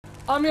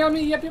On me,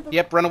 yep.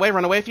 Yep, run away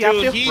if you have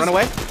to. Run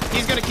away.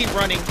 He's gonna keep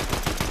running.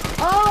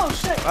 Oh,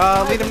 shit.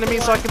 Lead him to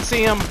me so I can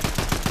see him.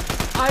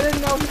 I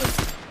didn't know he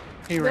was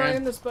He right ran.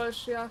 in this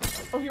bush, yeah.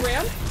 Oh, he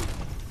ran?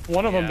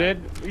 One of them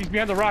did. He's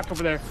behind the rock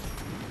over there.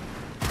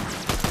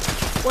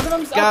 One of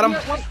them's Got up him.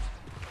 here. One,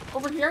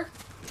 over here.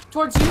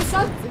 Towards you,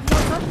 Seth.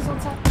 He's on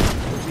top.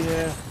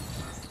 Yeah.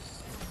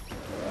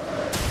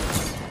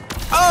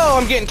 Oh,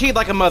 I'm getting keyed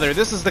like a mother.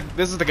 This is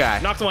the guy.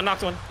 Knocked one.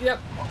 Yep.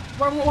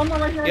 One more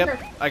right here, Yep.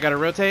 I gotta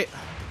rotate.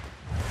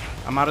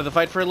 I'm out of the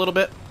fight for a little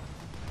bit.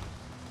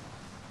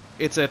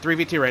 It's a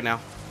 3v2 right now.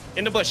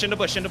 In the bush. I'm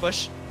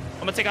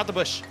gonna take out the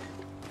bush.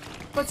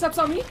 Footsteps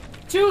on me.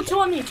 Two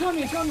on me.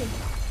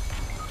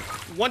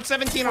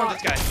 117 on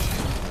this guy.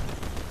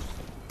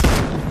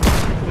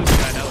 Blue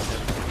sky, that was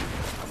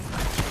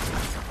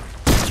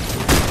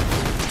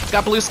it.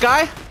 Got blue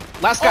sky.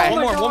 Last guy. Oh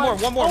my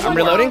One more. I'm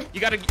reloading. You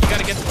gotta get.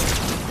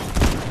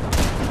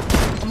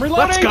 I'm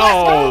reloading. Let's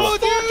go.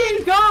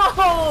 Fucking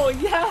go!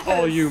 Yes.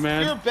 All you,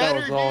 man. You're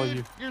better, That was all dude.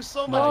 you. You're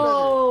so much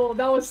Oh,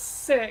 that was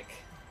sick. better.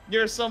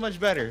 You're so much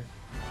better.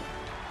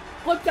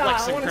 Flip that.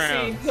 Flexing I want to see.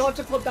 crowns. You'll have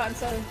to flip that and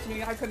send it to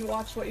me. I couldn't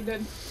watch what you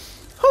did.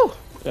 Whew.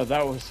 Yeah,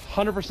 that was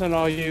 100%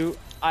 all you.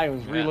 I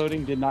was Yeah.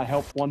 reloading. Did not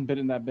help one bit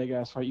in that big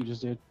ass fight you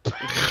just did.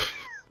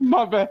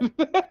 My bad.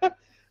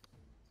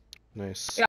 Nice. Yeah.